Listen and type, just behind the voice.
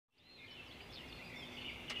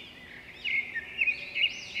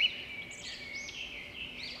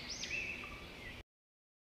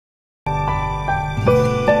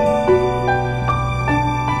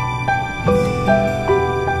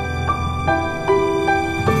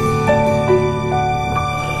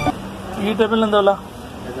ഈ ടൈപ്പിൽ എന്താ വില?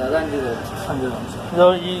 5 ഇതോ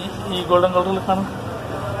ഈ ഗോൾഡൻ കളറിൽ കാണാം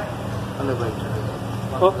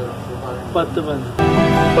 10 punch.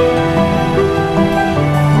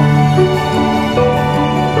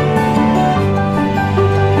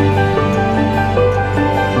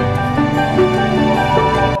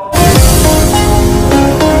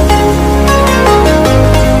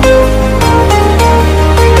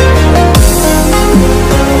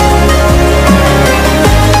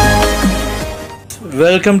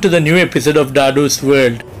 Welcome to the new episode of Dadu's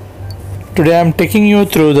World. Today I am taking you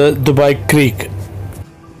through the Dubai Creek.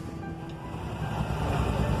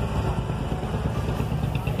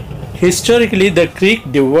 Historically, the creek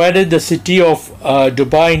divided the city of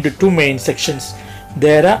Dubai into two main sections,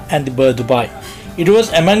 Deira and Bur Dubai. It was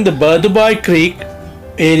among the Bur Dubai Creek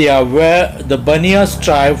area where the Bani Yas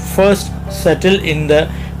tribe first settled in the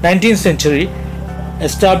 19th century,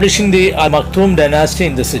 establishing the Maktoum dynasty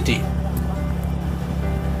in the city.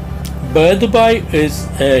 Bur Dubai is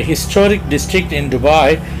a historic district in Dubai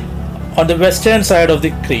on the western side of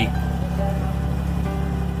the creek.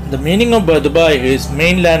 The meaning of Bur Dubai is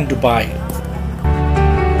mainland Dubai.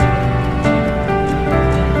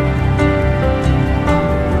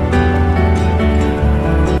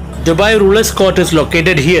 Dubai Ruler's Court is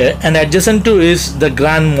located here, and adjacent to is the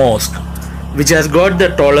Grand Mosque, which has got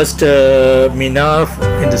the tallest minar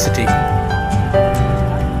in the city.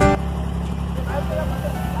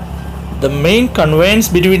 The main conveyance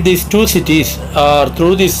between these two cities are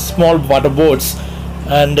through these small water boats,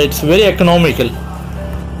 and it's very economical.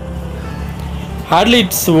 Hardly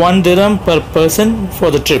it's 1 dirham per person for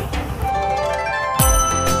the trip.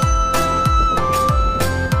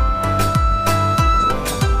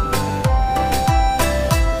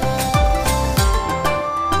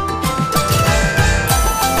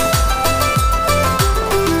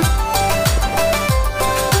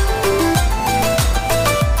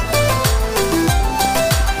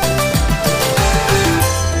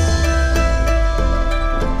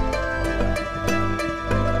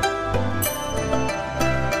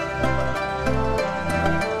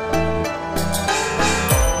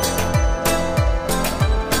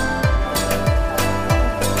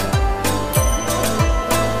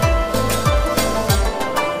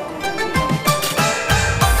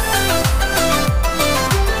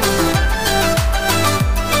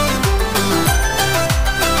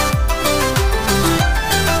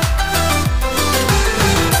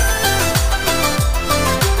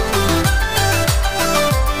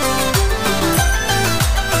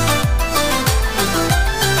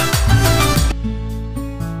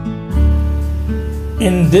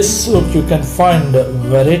 In this souk you can find a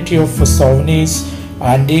variety of souvenirs,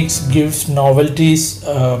 antiques, gifts, novelties,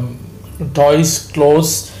 toys,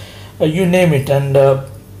 clothes, you name it, and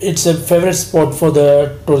it's a favorite spot for the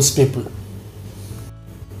tourist people.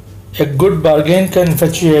 A good bargain can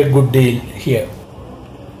fetch you a good deal here.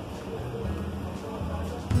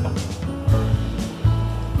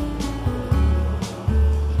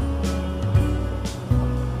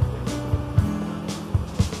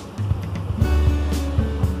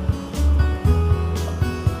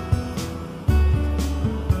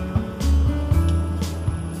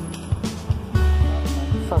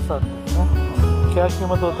 क्या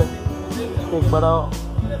कीमत होता है एक बड़ा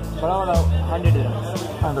 100 dirhams.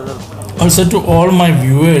 Also, to all my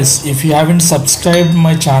viewers, if you haven't subscribed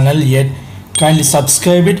my channel yet, kindly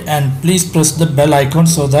subscribe it and please press the bell icon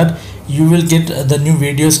so that you will get the new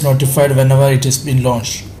videos notified whenever it has been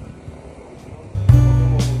launched.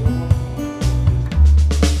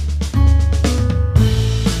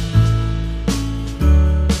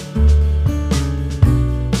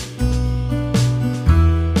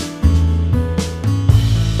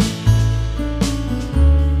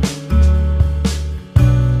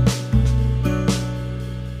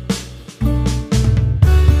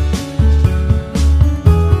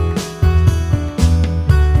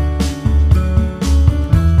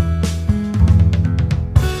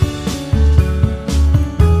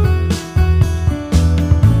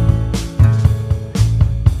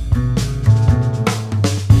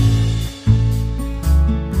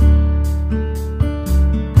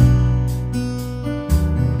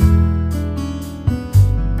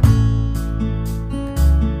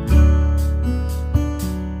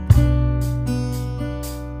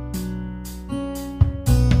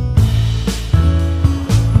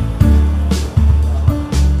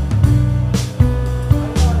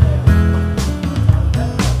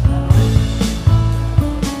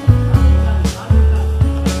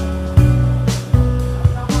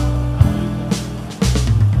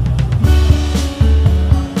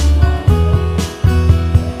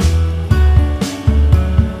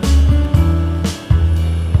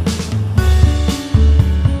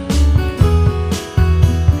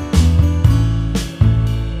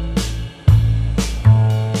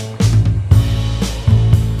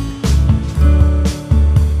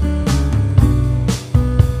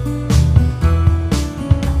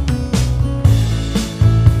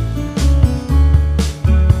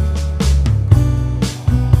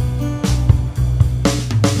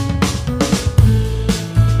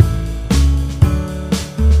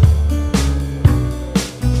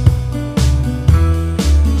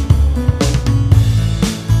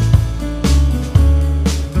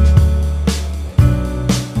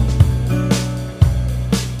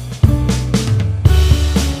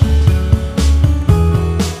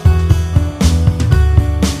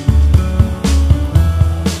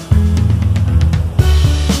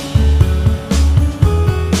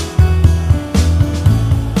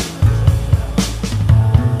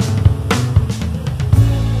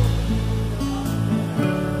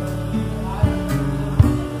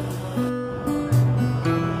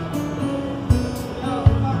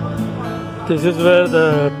 This is where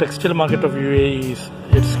the textile market of UAE is.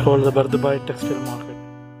 It's called the Bur Dubai Textile Market.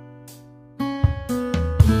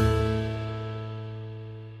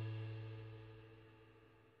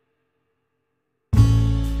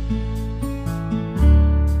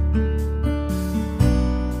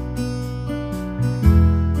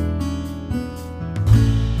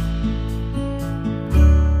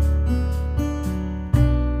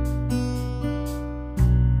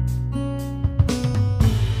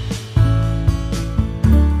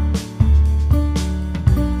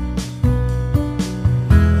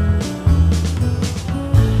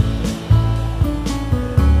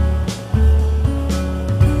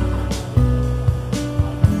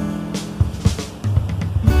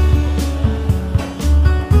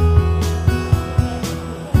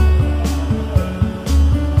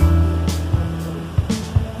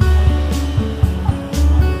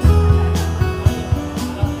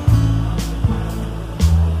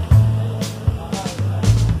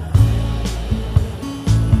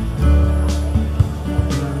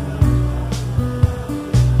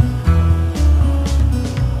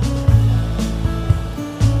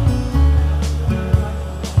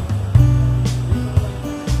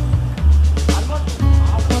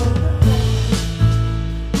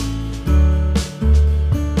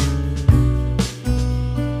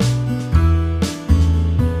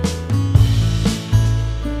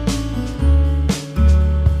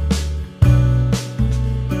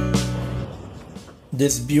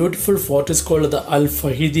 This beautiful fort is called the Al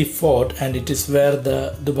Fahidi Fort, and it is where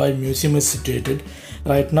the Dubai Museum is situated.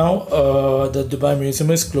 Right now, the Dubai Museum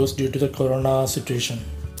is closed due to the corona situation.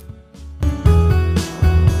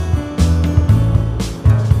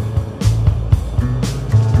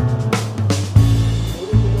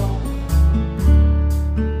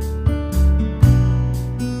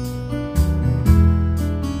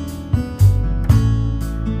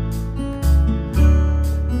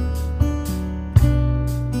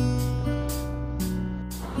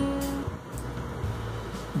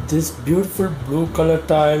 This beautiful blue color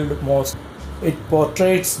tiled mosque, it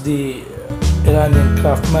portrays the Iranian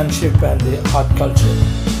craftsmanship and the art culture.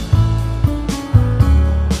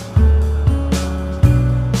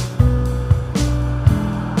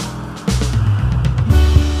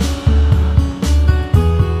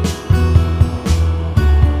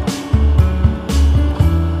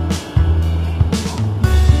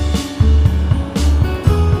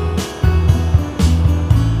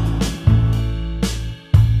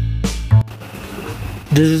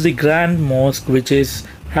 This is the Grand Mosque, which is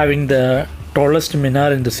having the tallest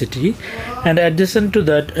minar in the city, and adjacent to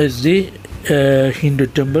that is the Hindu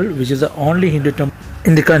temple, which is the only Hindu temple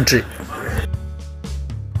in the country.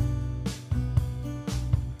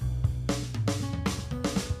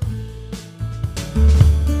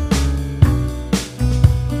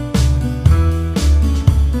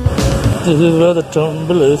 This is where the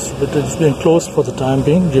temple is, but it's been closed for the time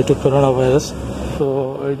being due to coronavirus.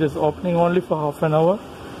 So it is opening only for half an hour,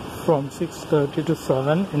 from 6:30 to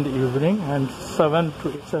 7 in the evening and 7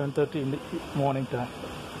 to 7:30 in the morning time.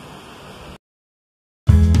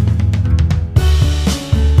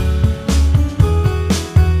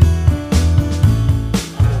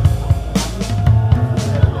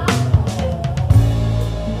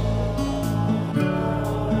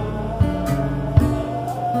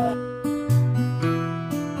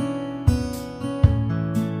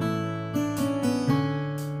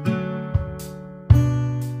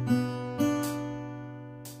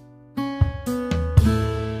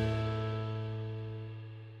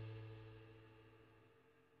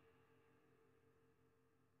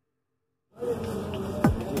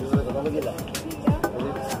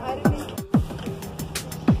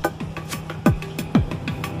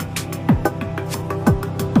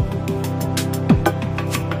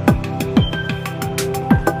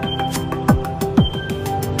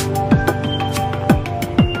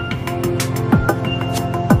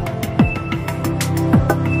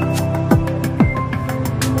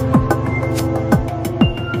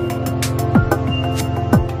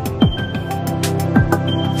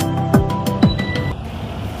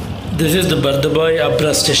 This is the Bur Dubai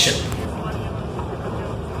Abra station.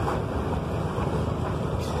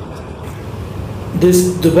 This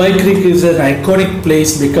Dubai Creek is an iconic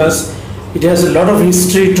place because it has a lot of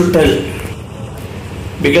history to tell.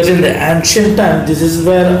 Because in the ancient time, this is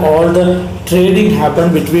where all the trading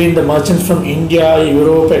happened between the merchants from India,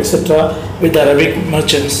 Europe, etc. with Arabic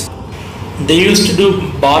merchants. They used to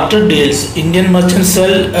do barter deals. Indian merchants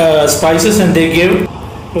sell spices and they give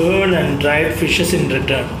pearl and dried fishes in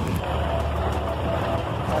return.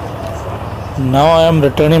 Now I am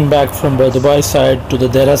returning back from the Dubai side to the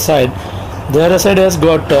Deira side. The other side has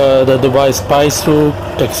got the Dubai spice souk,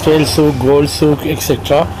 textile souk, gold souk,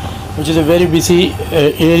 etc., which is a very busy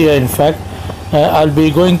area. In fact, I'll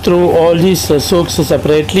be going through all these souks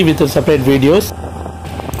separately with separate videos.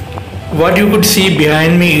 What you could see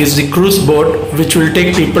behind me is the cruise boat, which will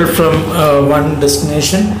take people from one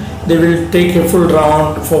destination. They will take a full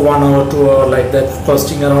round for 1 hour, 2 hour, like that,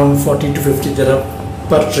 costing around 40 to 50 dirham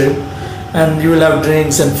per trip, and you will have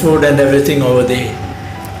drinks and food and everything over there.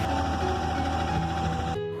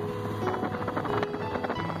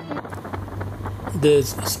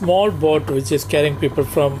 This small boat which is carrying people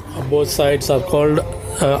from both sides are called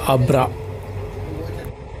Abra.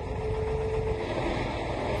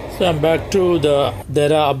 So I'm back to the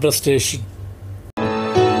Deira Abra station.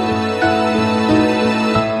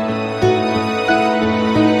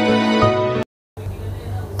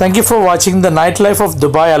 Thank you for watching the nightlife of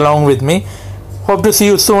Dubai along with me. Hope to see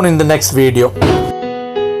you soon in the next video.